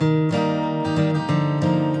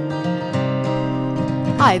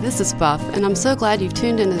Hi, this is Buff, and I'm so glad you've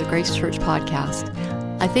tuned into the Grace Church podcast.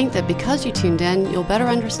 I think that because you tuned in, you'll better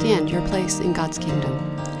understand your place in God's kingdom.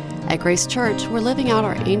 At Grace Church, we're living out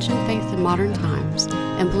our ancient faith in modern times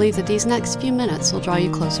and believe that these next few minutes will draw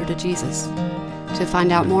you closer to Jesus. To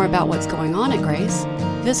find out more about what's going on at Grace,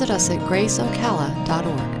 visit us at graceocala.org.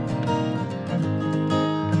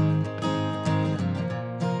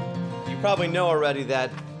 You probably know already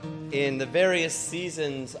that in the various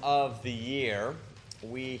seasons of the year,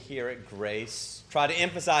 we here at Grace try to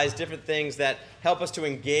emphasize different things that help us to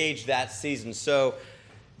engage that season. So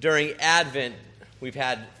during Advent, we've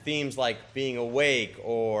had themes like being awake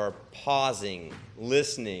or pausing,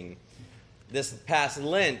 listening. This past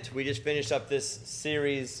Lent, we just finished up this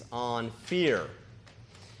series on fear.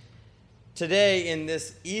 Today, in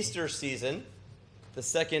this Easter season, the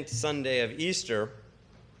second Sunday of Easter,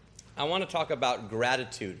 I want to talk about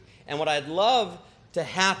gratitude. And what I'd love to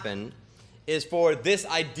happen is for this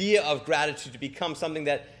idea of gratitude to become something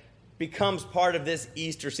that becomes part of this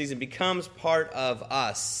Easter season, becomes part of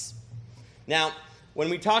us. Now, when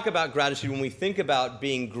we talk about gratitude, when we think about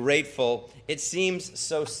being grateful, it seems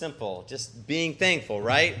so simple, just being thankful,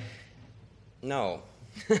 right? No,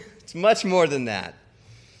 it's much more than that.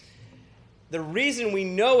 The reason we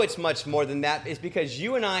know it's much more than that is because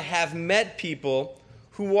you and I have met people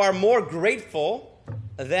who are more grateful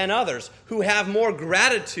than others, who have more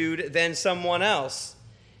gratitude than someone else.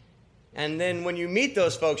 And then when you meet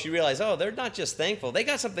those folks, you realize, oh, they're not just thankful. They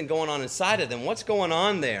got something going on inside of them. What's going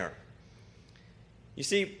on there? You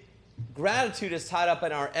see, gratitude is tied up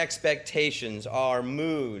in our expectations, our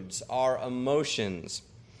moods, our emotions.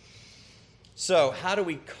 So how do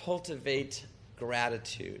we cultivate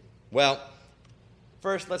gratitude? Well,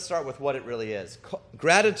 first, let's start with what it really is.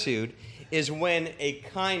 Gratitude is when a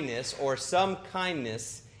kindness or some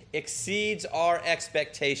kindness exceeds our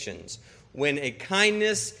expectations. When a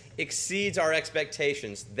kindness exceeds our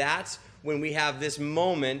expectations, that's when we have this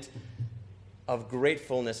moment of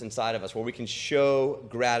gratefulness inside of us where we can show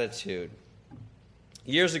gratitude.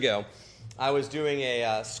 Years ago, I was doing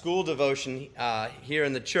a school devotion here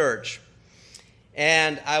in the church,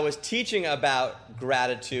 and I was teaching about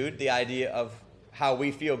gratitude, the idea of how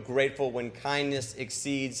we feel grateful when kindness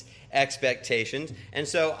exceeds expectations. And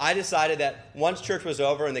so I decided that once church was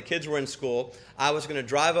over and the kids were in school, I was going to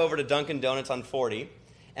drive over to Dunkin' Donuts on 40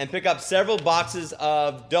 and pick up several boxes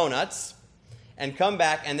of donuts and come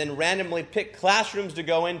back and then randomly pick classrooms to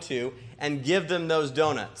go into and give them those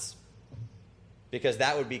donuts. Because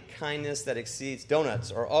that would be kindness that exceeds,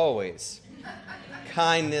 donuts are always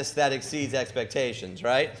kindness that exceeds expectations,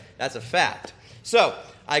 right? That's a fact. So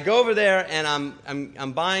I go over there and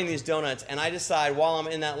I'm buying these donuts, and I decide while I'm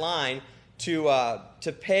in that line to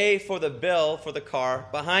pay for the bill for the car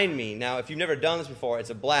behind me. Now, if you've never done this before, it's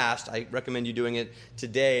a blast. I recommend you doing it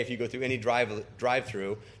today if you go through any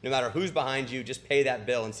drive-through. No matter who's behind you, just pay that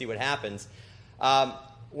bill and see what happens.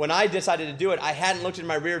 When I decided to do it, I hadn't looked in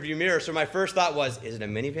my rearview mirror, so my first thought was, is it a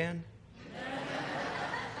minivan?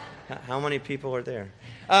 How many people are there?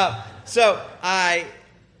 So I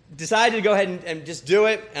decided to go ahead and just do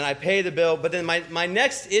it, and I pay the bill. But then my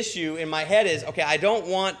next issue in my head is, okay, I don't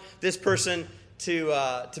want this person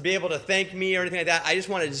to be able to thank me or anything like that. I just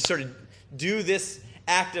wanted to sort of do this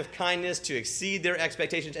act of kindness to exceed their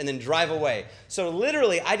expectations and then drive away. So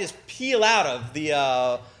literally, I just peel out of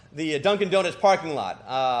the Dunkin' Donuts parking lot.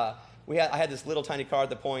 I had this little tiny car at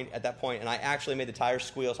that point, and I actually made the tires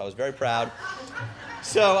squeal, so I was very proud.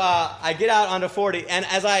 So I get out onto 40, and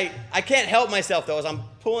as I can't help myself, though, as I'm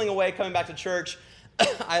pulling away, coming back to church,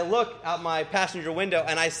 I look out my passenger window,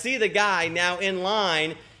 and I see the guy now in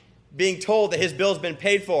line being told that his bill's been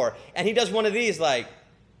paid for. And he does one of these, like,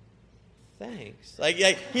 thanks. Like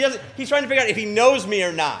he's trying to figure out if he knows me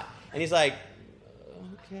or not. And he's like,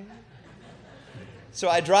 okay. So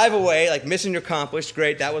I drive away, like, mission accomplished.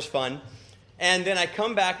 Great, that was fun. And then I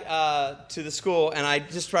come back to the school, and I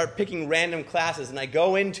just start picking random classes. And I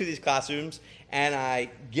go into these classrooms, and I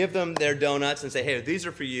give them their donuts and say, hey, these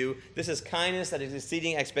are for you. This is kindness that is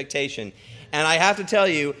exceeding expectation. And I have to tell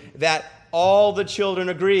you that all the children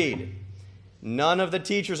agreed. None of the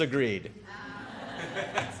teachers agreed.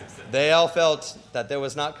 They all felt that there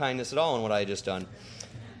was not kindness at all in what I had just done.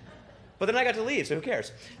 But then I got to leave, so who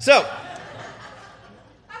cares? So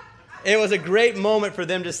it was a great moment for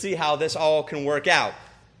them to see how this all can work out.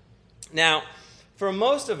 Now, for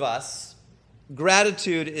most of us,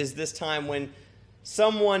 gratitude is this time when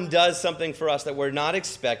someone does something for us that we're not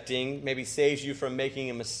expecting, maybe saves you from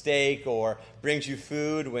making a mistake or brings you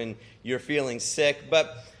food when you're feeling sick.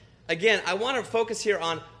 But Again, I want to focus here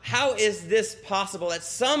on how is this possible that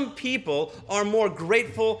some people are more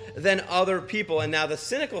grateful than other people. And now the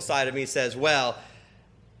cynical side of me says, well,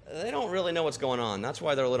 they don't really know what's going on. That's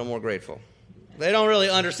why they're a little more grateful. They don't really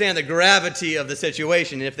understand the gravity of the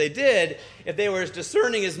situation. And if they did, if they were as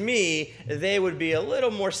discerning as me, they would be a little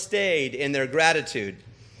more staid in their gratitude.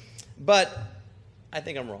 But I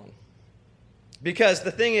think I'm wrong. Because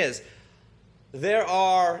the thing is, there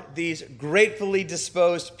are these gratefully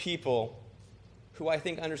disposed people who I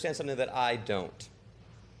think understand something that I don't.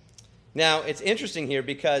 Now, it's interesting here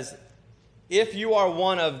because if you are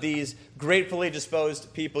one of these gratefully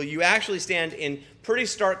disposed people, you actually stand in pretty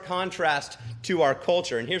stark contrast to our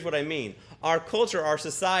culture. And here's what I mean. Our culture, our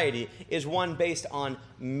society, is one based on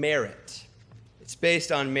merit. It's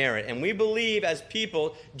based on merit. And we believe as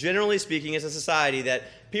people, generally speaking, as a society, that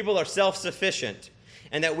people are self-sufficient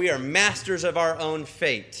and that we are masters of our own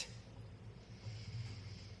fate.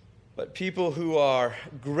 But people who are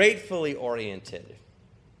gratefully oriented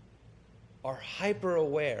are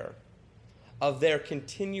hyper-aware of their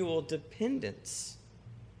continual dependence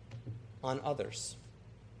on others.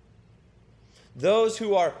 Those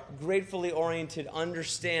who are gratefully oriented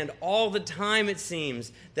understand all the time, it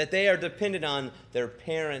seems, that they are dependent on their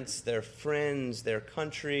parents, their friends, their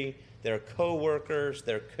country, their co-workers,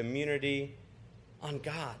 their community, on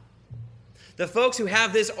God. The folks who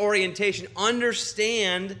have this orientation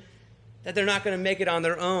understand that they're not going to make it on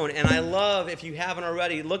their own. And I love, if you haven't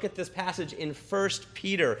already, look at this passage in 1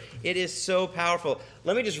 Peter. It is so powerful.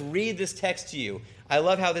 Let me just read this text to you. I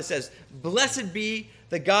love how this says, "Blessed be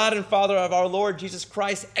the God and Father of our Lord Jesus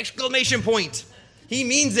Christ!" Exclamation point. He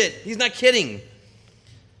means it. He's not kidding.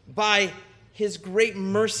 "By his great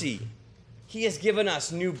mercy, he has given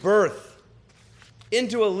us new birth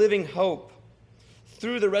into a living hope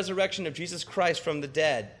through the resurrection of Jesus Christ from the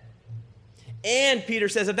dead." And Peter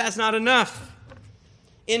says, if that's not enough,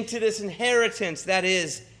 into this inheritance that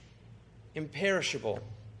is imperishable,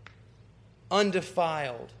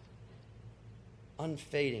 undefiled,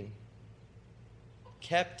 unfading,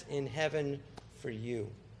 kept in heaven for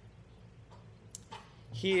you.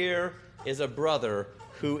 Here is a brother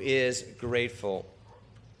who is grateful.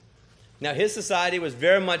 Now, his society was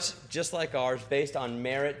very much just like ours, based on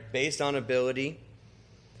merit, based on ability.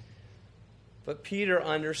 But Peter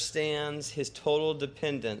understands his total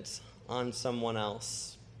dependence on someone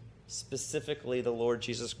else, specifically the Lord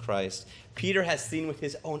Jesus Christ. Peter has seen with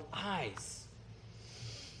his own eyes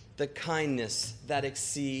the kindness that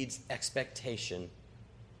exceeds expectation.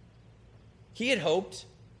 He had hoped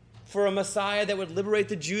for a Messiah that would liberate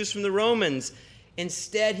the Jews from the Romans.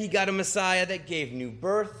 Instead, he got a Messiah that gave new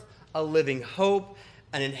birth, a living hope,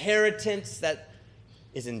 an inheritance that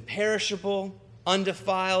is imperishable,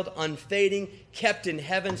 undefiled, unfading, kept in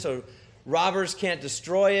heaven so robbers can't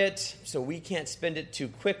destroy it, so we can't spend it too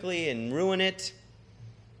quickly and ruin it.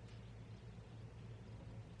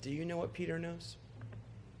 Do you know what Peter knows?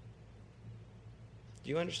 Do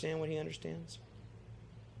you understand what he understands?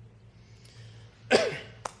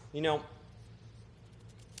 You know,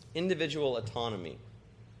 individual autonomy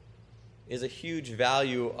is a huge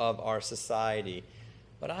value of our society.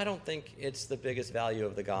 But I don't think it's the biggest value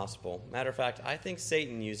of the gospel. Matter of fact, I think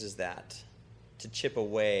Satan uses that to chip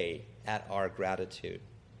away at our gratitude,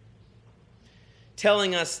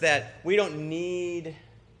 telling us that we don't need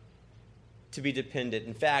to be dependent.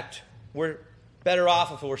 In fact, we're better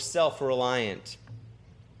off if we're self-reliant.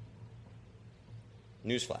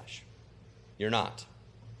 Newsflash, you're not.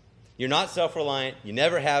 You're not self-reliant, you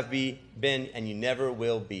never have been, and you never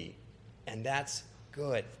will be. And that's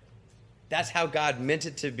good. That's how God meant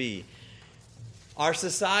it to be. Our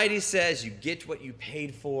society says you get what you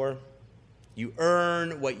paid for. You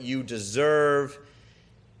earn what you deserve.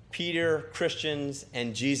 Peter, Christians,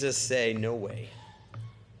 and Jesus say, no way.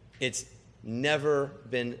 It's never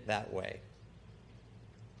been that way.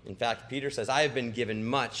 In fact, Peter says, I have been given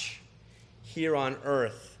much here on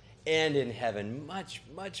earth and in heaven. Much,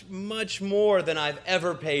 much, much more than I've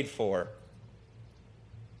ever paid for.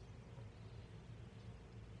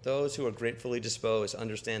 Those who are gratefully disposed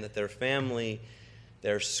understand that their family,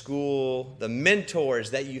 their school, the mentors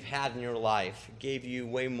that you've had in your life gave you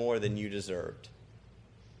way more than you deserved.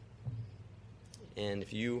 And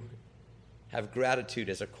if you have gratitude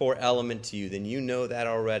as a core element to you, then you know that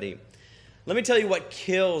already. Let me tell you what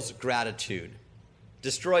kills gratitude,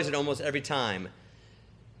 destroys it almost every time.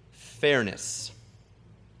 Fairness.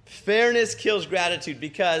 Fairness kills gratitude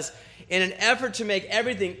because in an effort to make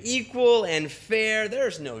everything equal and fair,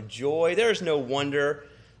 there's no joy, there's no wonder,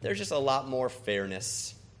 there's just a lot more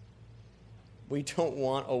fairness. We don't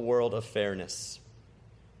want a world of fairness.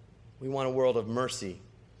 We want a world of mercy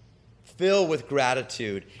Fill with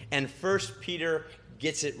gratitude. And 1 Peter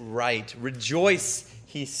gets it right. Rejoice,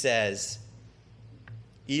 he says,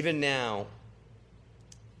 even now,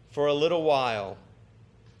 for a little while.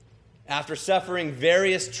 After suffering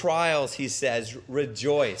various trials, he says,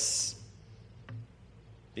 rejoice.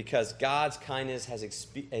 Because God's kindness has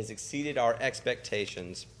exceeded our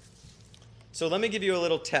expectations. So let me give you a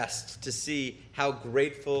little test to see how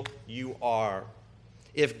grateful you are.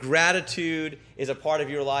 If gratitude is a part of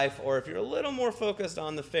your life, or if you're a little more focused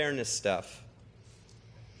on the fairness stuff.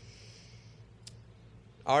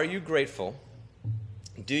 Are you grateful?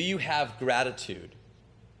 Do you have gratitude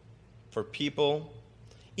for people,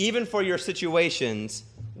 even for your situations,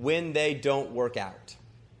 when they don't work out?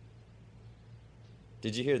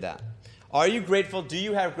 Did you hear that? Are you grateful? Do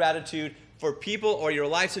you have gratitude for people or your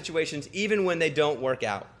life situations, even when they don't work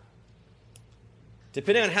out?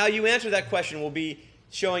 Depending on how you answer that question will be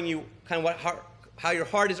showing you kind of how your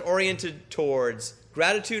heart is oriented towards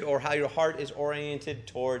gratitude or how your heart is oriented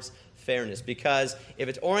towards fairness. Because if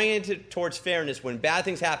it's oriented towards fairness, when bad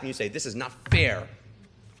things happen, you say, this is not fair.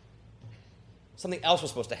 Something else was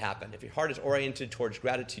supposed to happen. If your heart is oriented towards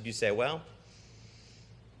gratitude, you say, well,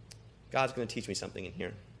 God's going to teach me something in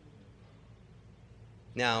here.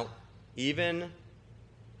 Now, even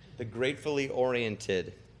the gratefully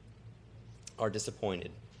oriented are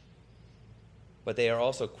disappointed. But they are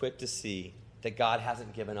also quick to see that God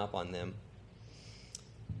hasn't given up on them.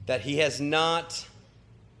 That he has not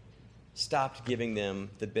stopped giving them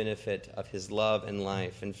the benefit of his love and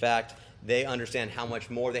life. In fact, they understand how much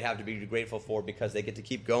more they have to be grateful for because they get to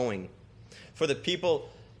keep going. For the people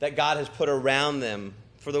that God has put around them,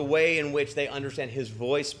 for the way in which they understand his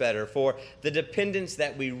voice better, for the dependence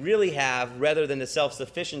that we really have rather than the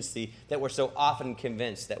self-sufficiency that we're so often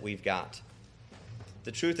convinced that we've got.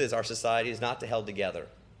 The truth is our society is not held together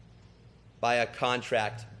by a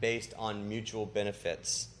contract based on mutual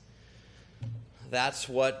benefits. That's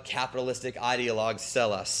what capitalistic ideologues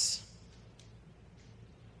sell us.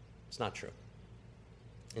 It's not true.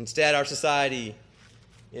 Instead, our society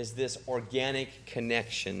is this organic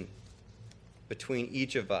connection between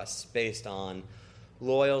each of us based on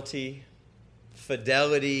loyalty,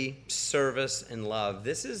 fidelity, service, and love.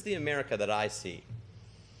 This is the America that I see.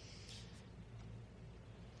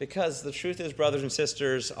 Because the truth is, brothers and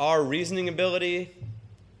sisters, our reasoning ability,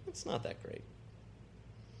 it's not that great.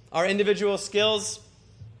 Our individual skills,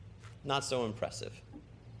 not so impressive.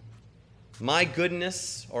 My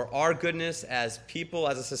goodness, or our goodness as people,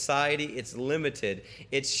 as a society, it's limited,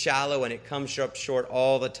 it's shallow, and it comes up short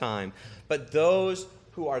all the time. But those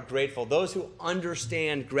who are grateful, those who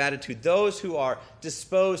understand gratitude, those who are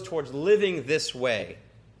disposed towards living this way,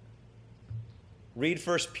 read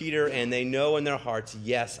 1 Peter and they know in their hearts,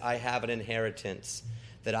 yes, I have an inheritance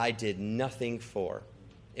that I did nothing for.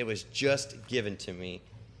 It was just given to me.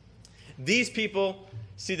 These people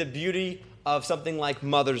see the beauty of something like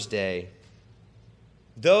Mother's Day.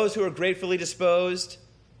 Those who are gratefully disposed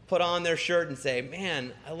put on their shirt and say,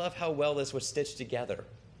 man, I love how well this was stitched together.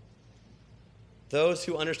 Those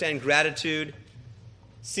who understand gratitude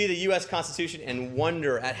see the U.S. Constitution and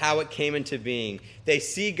wonder at how it came into being. They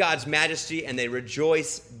see God's majesty and they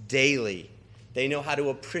rejoice daily. They know how to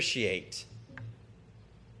appreciate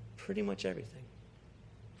pretty much everything.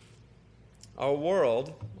 Our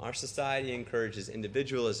world, our society encourages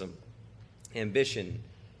individualism, ambition,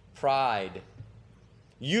 pride,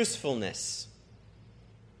 usefulness.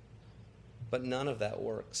 But none of that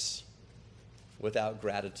works without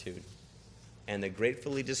gratitude. And the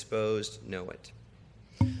gratefully disposed know it.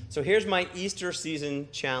 So here's my Easter season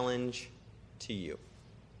challenge to you.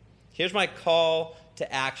 Here's my call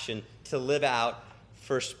to action to live out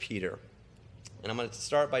 1 Peter. And I'm going to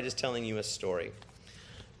start by just telling you a story.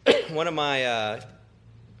 One of my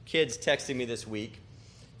kids texted me this week.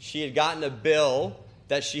 She had gotten a bill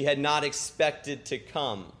that she had not expected to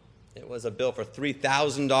come. It was a bill for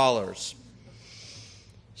 $3,000.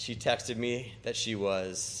 She texted me that she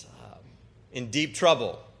was in deep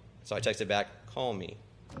trouble. So I texted back, call me.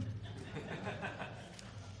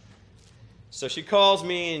 So she calls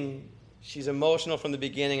me, and she's emotional from the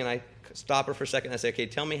beginning, and I stop her for a second, and I say, okay,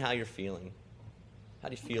 tell me how you're feeling. How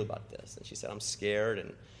do you feel about this? And she said, I'm scared,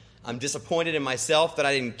 and I'm disappointed in myself that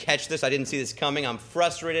I didn't catch this. I didn't see this coming. I'm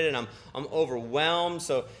frustrated, and I'm overwhelmed.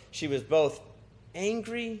 So she was both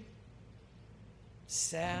angry,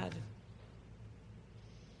 sad.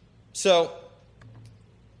 So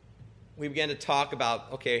we began to talk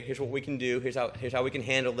about, okay, here's what we can do. Here's how we can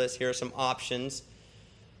handle this. Here are some options.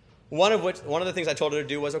 One of the things I told her to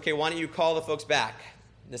do was, okay, why don't you call the folks back?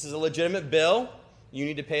 This is a legitimate bill. You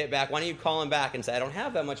need to pay it back. Why don't you call him back and say, I don't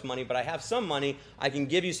have that much money, but I have some money. I can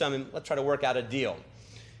give you some, and let's try to work out a deal.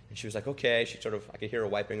 And she was like, okay. I could hear her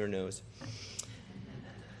wiping her nose,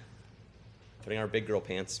 putting on her big girl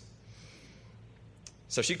pants.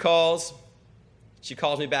 So she calls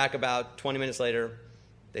me back about 20 minutes later.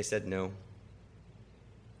 They said no.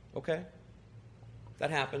 Okay,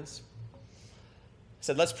 that happens. I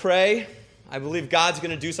said, let's pray. I believe God's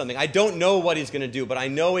going to do something. I don't know what he's going to do, but I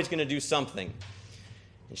know he's going to do something.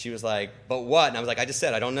 And she was like, but what? And I was like, I just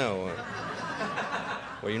said, I don't know.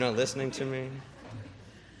 Were you not listening to me?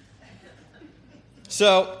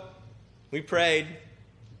 So we prayed.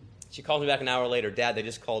 She called me back an hour later. Dad, they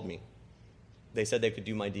just called me. They said they could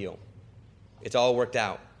do my deal. It's all worked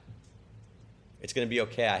out. It's going to be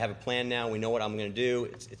okay. I have a plan now. We know what I'm going to do.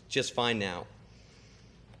 It's just fine now.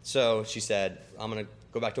 So she said, I'm going to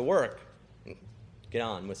go back to work and get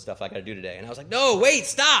on with stuff I got to do today. And I was like, no, wait,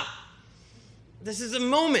 stop. This is a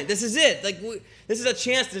moment. This is it. This is a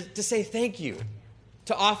chance to say thank you,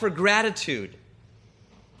 to offer gratitude.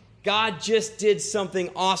 God just did something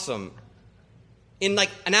awesome. In like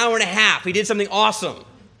an hour and a half, he did something awesome.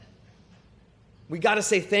 We got to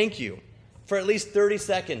say thank you for at least 30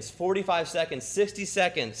 seconds, 45 seconds, 60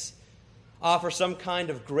 seconds. Offer some kind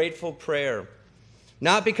of grateful prayer.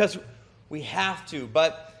 Not because we have to,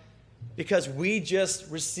 but because we just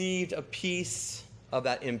received a piece of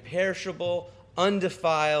that imperishable,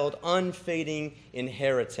 undefiled, unfading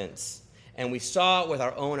inheritance. And we saw it with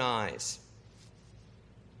our own eyes.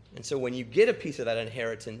 And so when you get a piece of that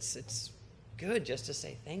inheritance, it's good just to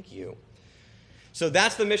say thank you. So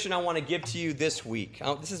that's the mission I want to give to you this week.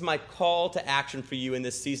 This is my call to action for you in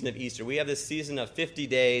this season of Easter. We have this season of 50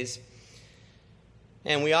 days.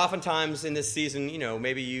 And we oftentimes in this season,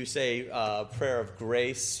 maybe you say a prayer of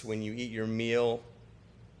grace when you eat your meal,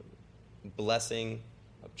 blessing,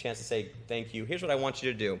 a chance to say thank you. Here's what I want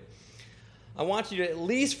you to do. I want you to, at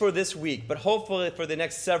least for this week, but hopefully for the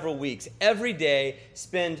next several weeks, every day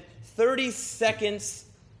spend 30 seconds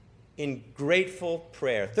in grateful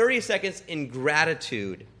prayer, 30 seconds in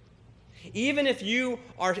gratitude. Even if you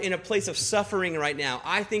are in a place of suffering right now,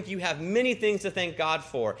 I think you have many things to thank God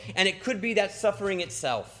for, and it could be that suffering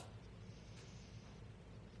itself.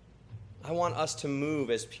 I want us to move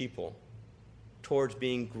as people towards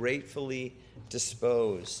being gratefully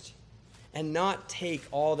disposed and not take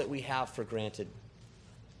all that we have for granted.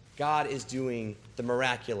 God is doing the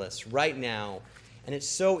miraculous right now, and it's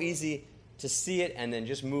so easy to see it and then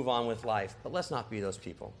just move on with life. But let's not be those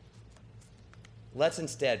people. Let's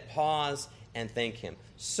instead pause and thank him.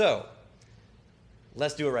 So,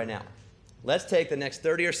 let's do it right now. Let's take the next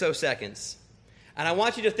 30 or so seconds, and I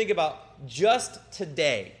want you to think about just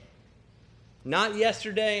today, not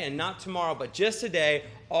yesterday and not tomorrow, but just today,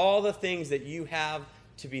 all the things that you have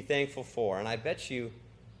to be thankful for. And I bet you're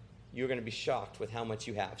going to be shocked with how much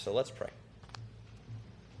you have. So let's pray.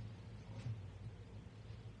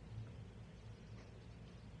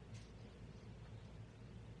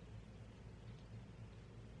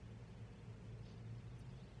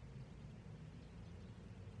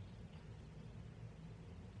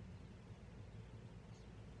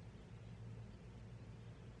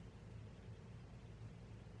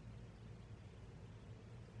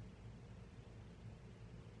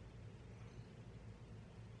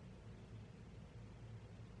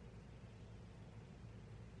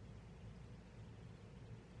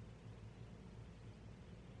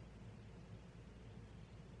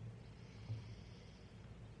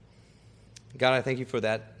 God, I thank you for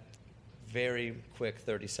that very quick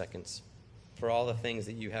 30 seconds, for all the things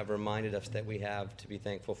that you have reminded us that we have to be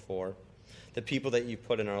thankful for, the people that you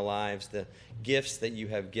put in our lives, the gifts that you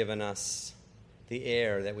have given us, the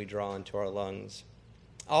air that we draw into our lungs.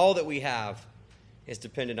 All that we have is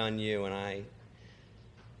dependent on you, and I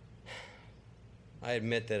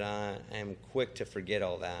admit that I am quick to forget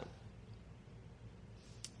all that.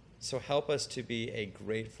 So help us to be a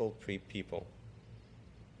grateful people.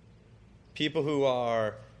 People who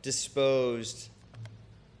are disposed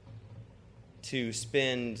to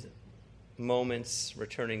spend moments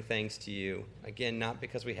returning thanks to you. Again, not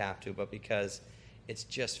because we have to, but because it's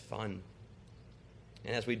just fun.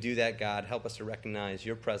 And as we do that, God, help us to recognize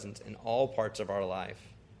your presence in all parts of our life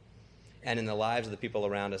and in the lives of the people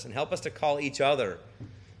around us. And help us to call each other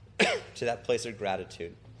to that place of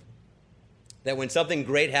gratitude. That when something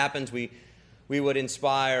great happens, we would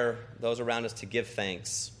inspire those around us to give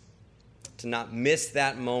thanks, to not miss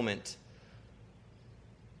that moment,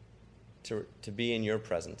 to be in your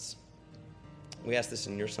presence. We ask this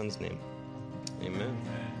in your Son's name. Amen.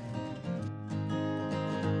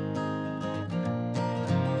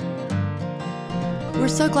 We're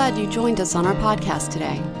so glad you joined us on our podcast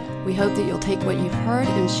today. We hope that you'll take what you've heard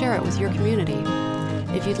and share it with your community.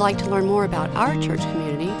 If you'd like to learn more about our church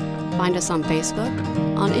community, find us on Facebook,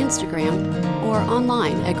 on Instagram, or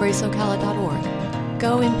online at graceocala.org.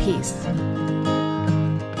 Go in peace.